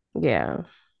you? Yeah.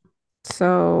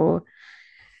 So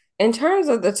in terms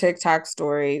of the TikTok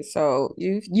story, so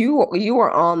you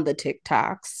are on the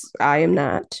TikToks. I am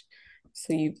not.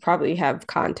 So you probably have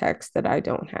context that I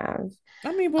don't have.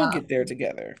 I mean, we'll Um, get there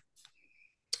together.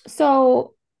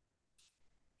 so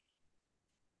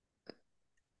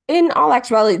in all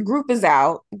actuality, group is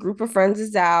out, group of friends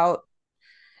is out.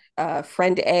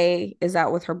 Friend A is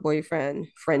out with her boyfriend.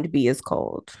 Friend B is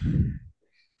cold.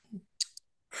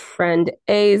 Friend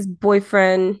A's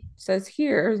boyfriend says,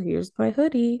 here's my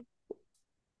hoodie.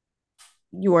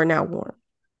 You are now warm.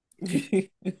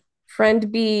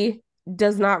 Friend B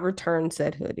does not return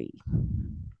said hoodie.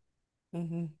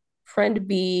 Mm-hmm. Friend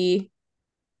B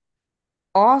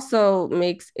also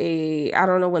makes a, I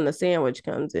don't know when the sandwich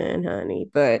comes in, honey,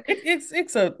 but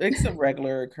It's a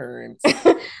regular occurrence.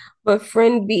 but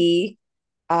friend B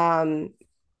um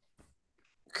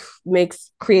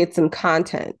creates some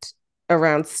content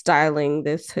around styling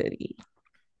this hoodie.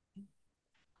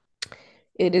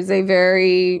 It is a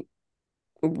very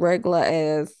regular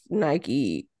ass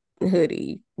Nike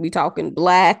hoodie. We talking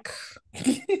black,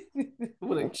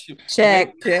 What a white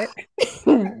check, check.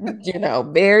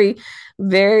 very,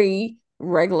 very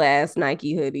regular ass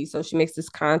Nike hoodie. So she makes this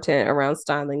content around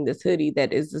styling this hoodie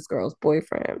that is this girl's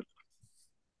boyfriend.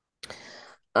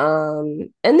 And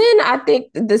then I think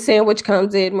the sandwich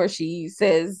comes in where she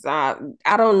says, I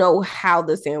don't know how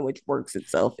the sandwich works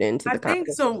itself into I the think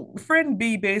conversation. so. Friend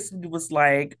B basically was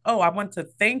like, "Oh, I want to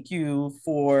thank you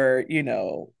for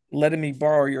letting me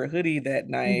borrow your hoodie that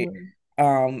night.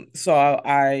 Mhm. So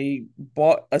I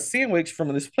bought a sandwich from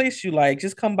this place you like.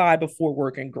 Just come by before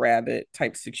work and grab it."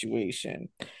 Type situation.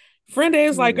 Friend A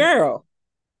is like, "Girl,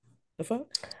 the fuck?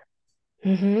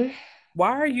 Mhm.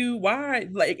 Why are you? Why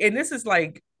like?" And this is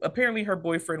like apparently her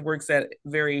boyfriend works at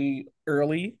very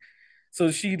early. So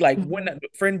she like went Mhm.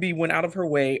 friend B went out of her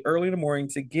way early in the morning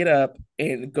to get up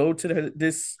and go to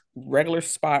this regular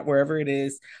spot wherever it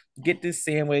is, get this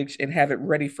sandwich and have it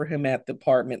ready for him at the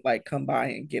apartment, like come by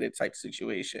and get it type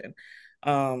situation.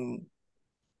 Um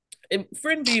and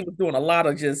friend B was doing a lot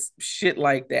of just shit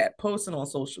like that, posting on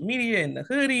social media in the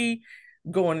hoodie,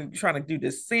 going trying to do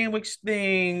this sandwich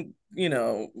thing,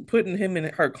 putting him in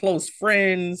her close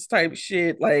friends type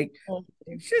shit, like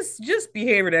just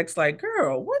behavior that's like,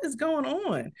 girl, what is going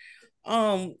on?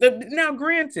 Now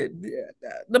granted,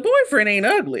 the boyfriend ain't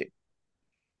ugly.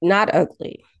 Not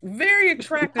ugly. Very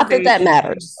attractive Not that that Asian.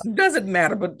 matters. Doesn't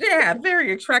matter, but yeah,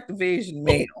 very attractive Asian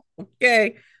male.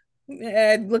 Okay.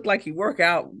 Yeah, it looked like he work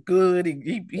out good.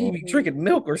 He be Mhm. drinking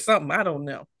milk or something. I don't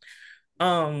know.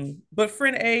 But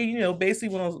friend A,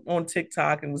 basically went on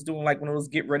TikTok and was doing like one of those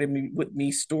get ready with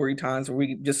me story times where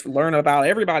we just learn about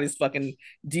everybody's fucking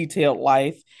detailed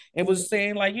life and was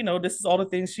saying like, this is all the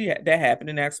things that happened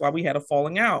and that's why we had a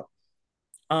falling out.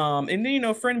 And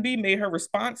then friend B made her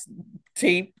response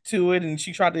tape to it and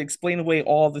she tried to explain away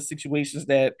all the situations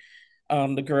that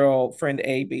the girl friend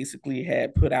A basically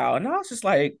had put out. And I was just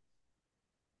like,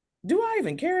 do I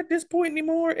even care at this point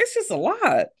anymore? It's just a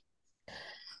lot.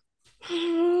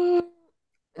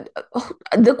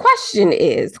 The question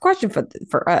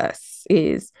for us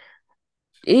is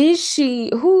she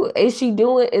who is she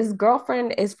doing is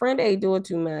friend A doing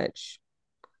too much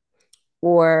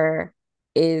or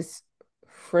is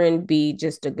friend B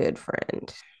just a good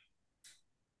friend?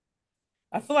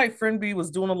 I feel like friend B was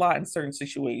doing a lot in certain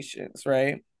situations,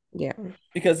 right? Yeah.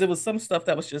 Because it was some stuff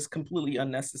that was just completely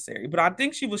unnecessary. But I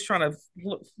think she was trying to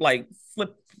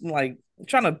flip, like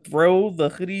trying to throw the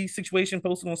hoodie situation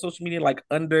posted on social media like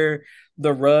under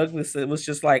the rug. It was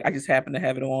just like I just happened to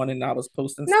have it on and I was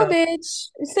posting No, stuff. bitch.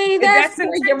 See, And that's that's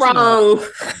where you're intentional.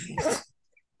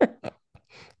 wrong.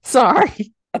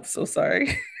 Sorry. I'm so sorry.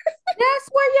 That's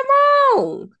where you're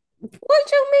wrong.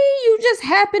 What you mean you just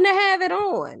happen to have it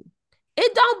on?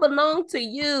 It don't belong to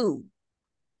you.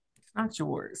 It's not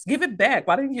yours. Give it back.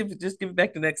 Why didn't you just give it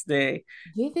back the next day?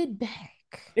 Give it back.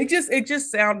 It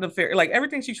just sounded fair. Like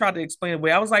everything she tried to explain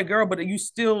away. I was like, girl, but you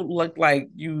still look like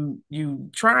you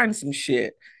trying some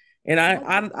shit. And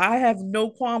I have no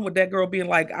qualm with that girl being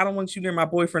like, I don't want you near my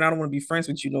boyfriend. I don't want to be friends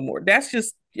with you no more. That's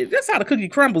how the cookie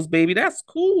crumbles, baby. That's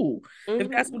cool if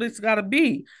that's Mm-hmm. what it's got to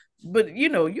be. But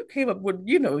you came up with,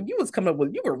 you was coming up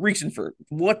with, you were reaching for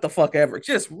what the fuck ever,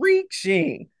 just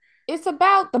reaching. It's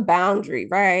about the boundary,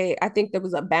 right? I think there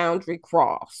was a boundary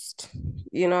crossed.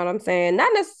 You know what I'm saying?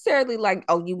 Not necessarily like,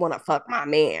 oh, you want to fuck my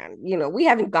man. We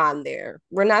haven't gone there.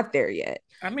 We're not there yet.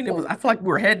 I mean, But I feel like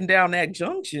we're heading down that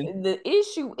junction. the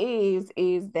issue is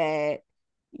that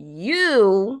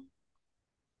you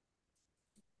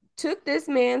took this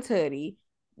man's hoodie,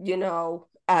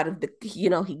 out of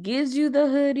he gives you the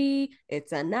hoodie.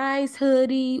 It's a nice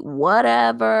hoodie,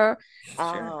 whatever.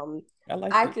 Sure. Um, I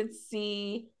like I it. could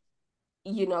see,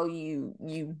 you wearing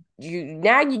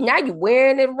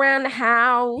it around the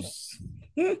house,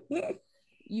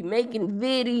 you making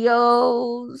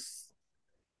videos.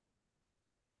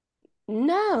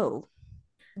 No,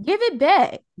 give it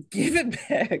back. Give it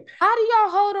back. How do y'all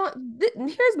hold on?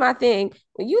 Here's my thing.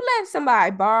 When you let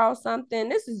somebody borrow something,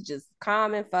 this is just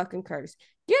common fucking courtesy.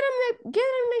 Get them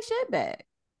their shit back.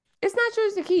 It's not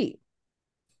yours to keep.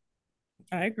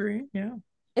 I agree. Yeah.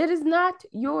 It is not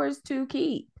yours to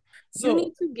keep. You So,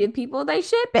 need to give people their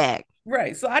shit back.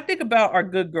 right. So I think about our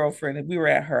good girlfriend, and we were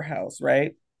at her house,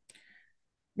 right?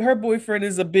 Her boyfriend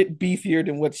is a bit beefier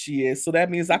than what she is. So that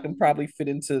means I can probably fit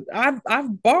into, I've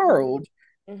borrowed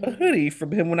a Mm-hmm. hoodie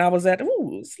from him when I was at,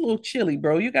 ooh, it's a little chilly,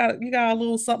 bro. You got a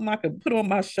little something I could put on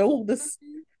my shoulders.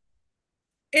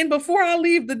 And before I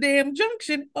leave the damn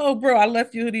junction, oh bro, I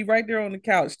left your hoodie right there on the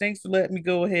couch. Thanks for letting me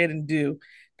go ahead and do.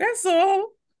 That's all.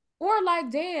 Or like,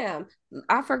 damn,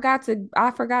 I forgot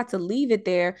to leave it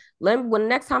there. When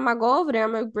next time I go over there,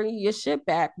 I'm gonna bring you your shit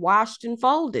back, washed and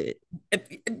folded.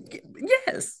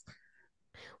 Yes,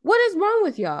 What is wrong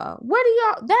with y'all? What do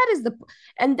y'all?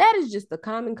 That is just the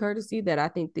common courtesy that I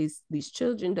think these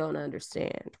children don't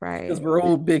understand, because right? we're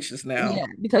old bitches now. Yeah,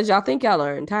 because y'all think y'all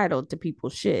are entitled to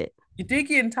people's shit. You think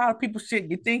you're entitled to people's shit.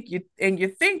 You think You you're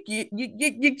think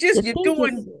it's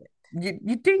doing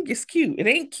you think it's cute. It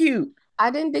ain't cute. I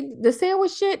didn't think the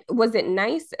sandwich shit was it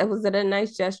nice? Was it a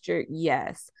nice gesture?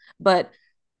 Yes. But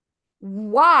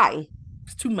why?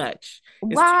 It's too much. It's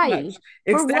too much. Why?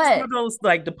 It's For That's one what? of those,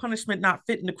 like, the punishment not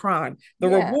fitting the crime. The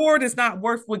Yeah. reward is not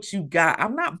worth what you got.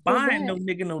 I'm not For buying no what?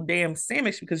 nigga no damn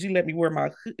sandwich because you let me wear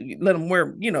let him wear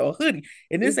a hoodie.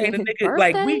 And this Is it ain't a his nigga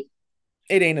like birthday?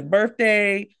 it ain't a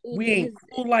birthday. We ain't His,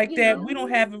 cool like you that. We don't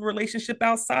know, have a relationship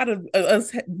outside of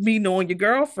us me knowing your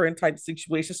girlfriend type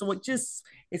situation. So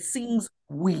it seems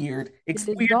weird. did It's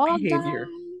his weird dog die? behavior.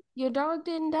 Your dog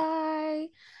didn't die.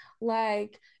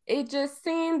 Like it just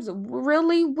seems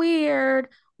really weird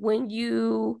when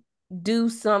you do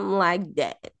something like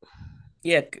that.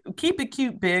 Yeah, keep it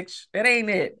cute, bitch. That ain't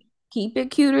it. Keep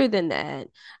it cuter than that.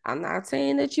 I'm not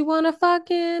saying that you want to fuck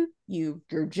him. You're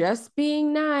just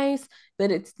being nice,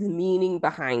 but it's the meaning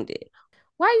behind it.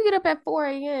 Why you get up at 4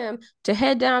 a.m. to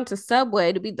head down to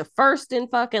Subway to be the first in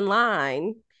fucking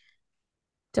line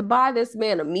to buy this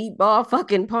man a meatball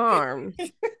fucking parm?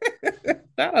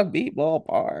 Not a meatball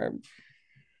parm.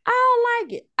 I don't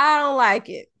like it. I don't like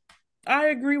it. I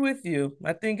agree with you.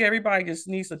 I think everybody just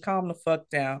needs to calm the fuck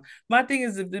down. My thing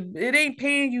is, if it ain't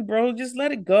paying you, bro, just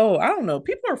let it go. I don't know.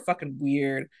 People are fucking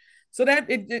weird. So that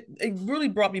it really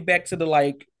brought me back to the,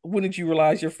 like, when did you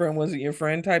realize your friend wasn't your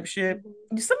friend type shit?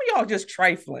 Mhm. Some of y'all just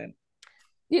trifling,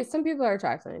 Yeah, some people are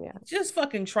trifling. Yeah. just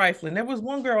fucking trifling. There was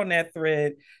one girl in that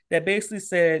thread that basically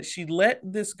said she let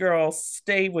this girl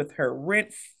stay with her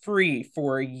rent free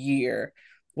for a year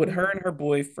with her Mhm. and her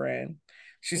boyfriend.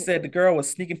 She said the Mhm. girl was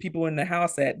sneaking people in the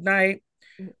house at night,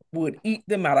 would eat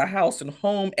them out of house and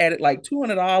home, added like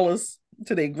 $200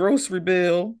 to their grocery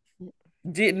bill,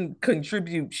 didn't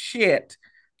contribute shit.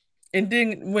 And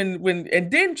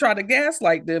then try to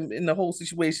gaslight them in the whole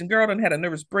situation. Girl done had a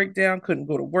nervous breakdown, couldn't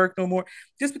go to work no more,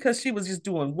 just because she was just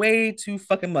doing way too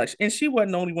fucking much. And she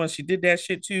wasn't the only one she did that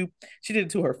shit to. She did it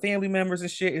to her family members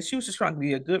and shit. And she was just trying to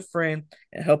be a good friend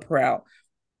and help her out.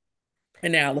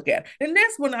 And now look at it. And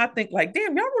that's when I think, like,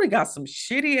 damn, y'all really got some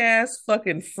shitty ass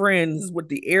fucking friends with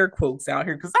the air quotes out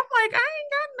here. Cause I'm like, I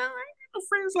ain't got no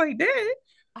friends like that.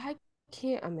 I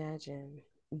can't imagine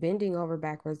bending over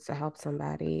backwards to help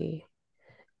somebody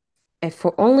and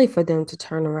for only for them to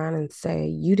turn around and say,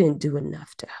 you didn't do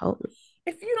enough to help me.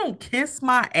 If you don't kiss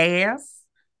my ass,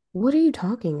 What are you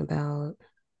talking about?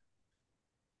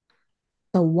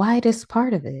 The widest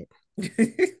part of it.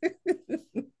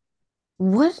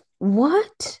 What?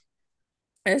 What?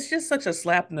 it's just such a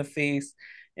slap in the face.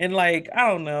 And, like, I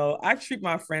don't know. I treat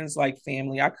my friends like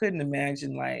family. I couldn't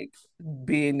imagine, like,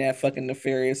 being that fucking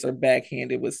nefarious or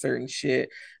backhanded with certain shit.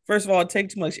 First of all, it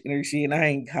takes too much energy and I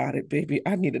ain't got it, baby.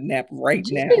 I need a nap right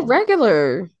Just be now.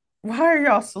 regular. Why are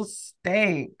y'all so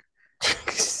stank?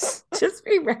 Just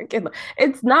be regular.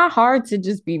 It's not hard to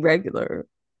just be regular.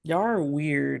 Y'all are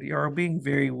weird. Y'all are being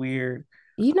very weird.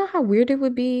 You know how weird it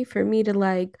would be for me to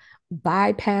like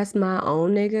bypass my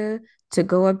own nigga to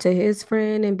go up to his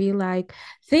friend and be like,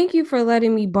 "Thank you for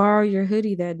letting me borrow your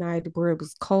hoodie that night where it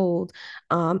was cold.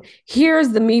 Here's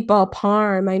the meatball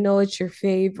parm. I know it's your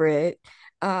favorite.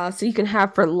 So you can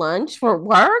have for lunch for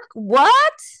work."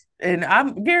 What? And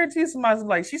I'm guaranteed somebody's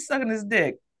like, she's sucking his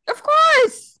dick. Of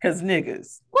course. Cause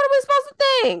niggas. What are we supposed to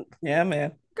think? Yeah,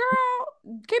 man.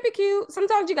 Girl, keep it cute.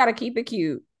 Sometimes you gotta keep it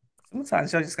cute.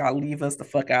 Sometimes y'all just gotta leave us the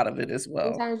fuck out of it as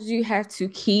well. Sometimes you have to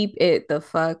keep it the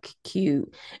fuck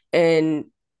cute. And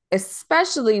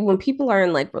especially when people are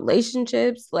in like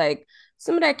relationships, like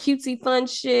some of that cutesy fun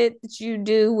shit that you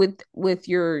do with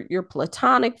your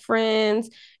platonic friends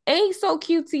ain't so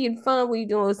cutesy and fun when you're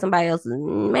doing with somebody else's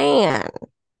man.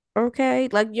 Okay?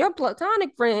 Like your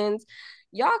platonic friends,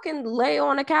 y'all can lay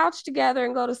on a couch together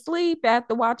and go to sleep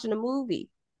after watching a movie.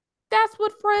 That's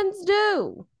what friends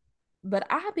do. But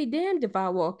I'll be damned if I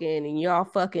walk in and y'all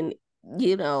fucking,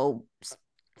 you know,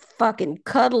 fucking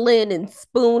cuddling and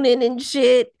spooning and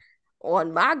shit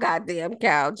on my goddamn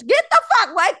couch. Get the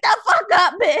fuck, wake the fuck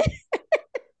up, man.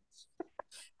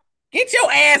 Get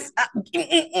your ass up.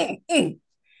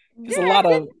 There's a Yeah, lot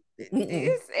of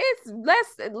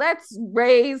it's let's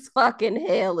raise fucking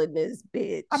hell in this I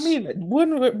bitch. mean,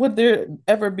 would there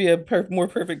ever be a more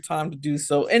perfect time to do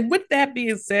so? And with that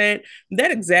being said, that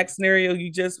exact scenario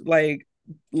you just like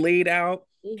laid out,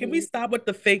 can we Mm-hmm. stop with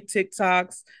the fake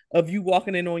TikToks of you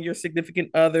walking in on your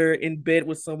significant other in bed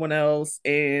with someone else,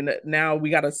 and now we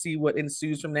got to see what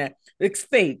ensues from that? It's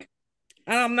fake.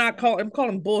 I'm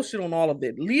calling bullshit on all of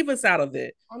it. Leave us out of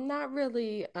it. I'm not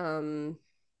really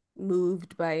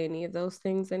moved by any of those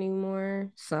things anymore.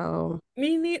 So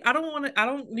I don't want to. I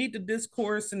don't need the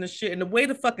discourse and the shit. And the way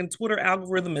the fucking Twitter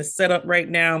algorithm is set up right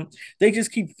now, they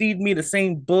just keep feeding me the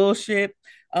same bullshit.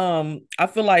 I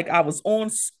feel like I was on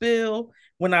spill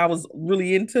when I was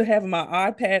really into having my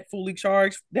iPad fully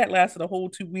charged. That lasted a whole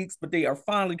 2 weeks, but they are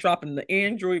finally dropping the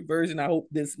Android version. I hope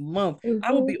this month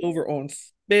I will mhm. be over on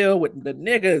spill with the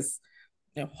niggas.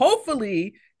 And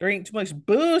hopefully there ain't too much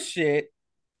bullshit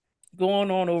going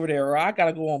on over there, or I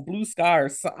gotta go on Blue Sky or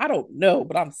so. I don't know,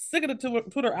 but I'm sick of the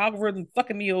Twitter algorithm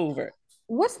fucking me over.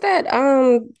 What's that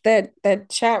that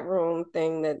chat room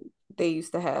thing that they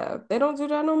used to have? They don't do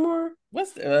that no more.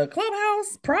 What's the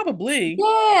Clubhouse? Probably.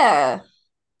 Yeah.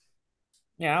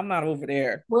 Yeah, I'm not over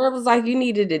there. Where it was like you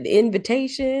needed an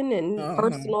invitation and Uh-huh.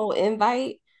 personal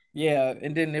invite. Yeah,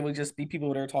 and then it would just be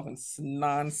people that are talking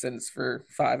nonsense for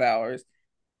 5 hours.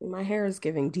 My hair is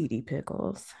giving Dee Dee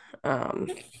pickles. Um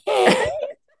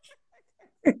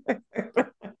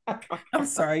I'm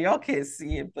sorry, y'all can't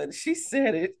see it, but she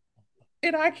said it,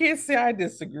 and I can't say I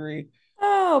disagree.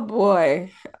 oh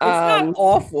boy. It's not Um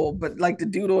awful, but like the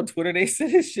dude on Twitter, they said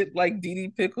his shit like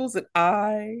DD Pickles, and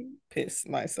I pissed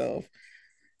myself.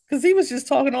 Because he was just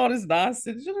talking all this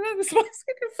nonsense.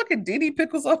 Fucking DD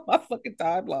Pickles on my fucking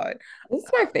timeline. this is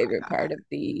my Oh favorite my part of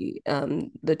the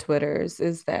Twitters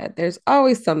is that there's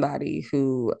always somebody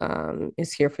who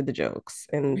is here for the jokes.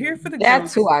 I'm And here for the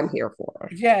that's who jokes. I'm here for.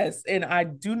 Yes, and I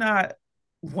do not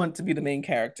want to be the main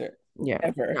character Yeah.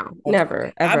 ever No, on Twitter.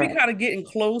 never, I ever. be kind of getting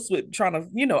close with trying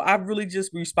to, I've really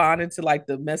just responded to like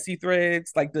the messy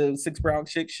threads, like the six brown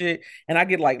chick shit, and I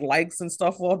get like likes and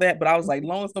stuff, all that. But I was like,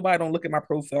 long as nobody don't look at my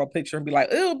profile picture and be like,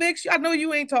 "Oh, bitch, I know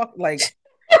you ain't talking." Like,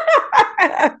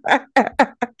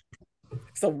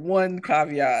 it's a one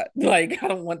caveat. Like, I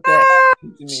don't want that Ah,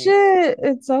 to me. shit,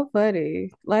 it's so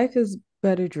funny. Life is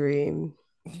but a dream.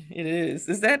 It is.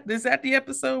 Is that the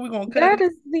episode? We're gonna cut That it.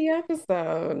 is the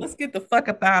episode. Let's get the fuck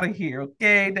up out of here,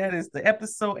 okay? That is the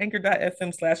episode,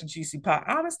 anchor.fm/GC Pod.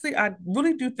 Honestly, I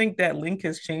really do think that link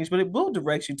has changed, but it will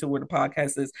direct you to where the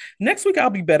podcast is. Next week,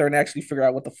 I'll be better and actually figure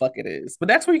out what the fuck it is. But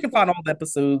that's where you can find all the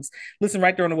episodes. Listen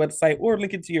right there on the website or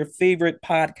link it to your favorite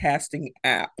podcasting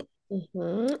app.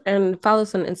 And follow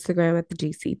us on Instagram at the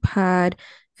GC Pod.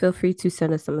 Feel free to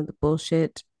send us some of the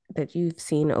bullshit that you've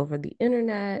seen over the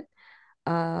internet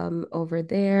over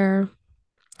there.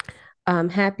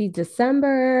 Happy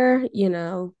December.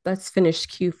 Let's finish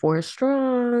Q4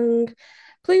 strong.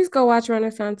 Please go watch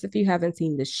Renaissance if you haven't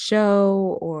seen the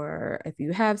show, or if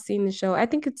you have seen the show. I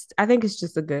think it's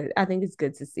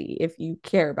good to see if you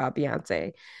care about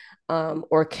Beyonce,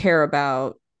 or care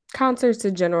about concerts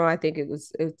in general. I think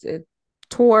it's a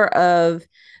tour of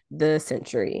the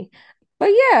century. But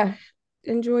yeah,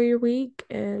 enjoy your week,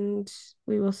 and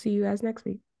we will see you guys next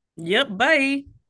week. Yep, bye.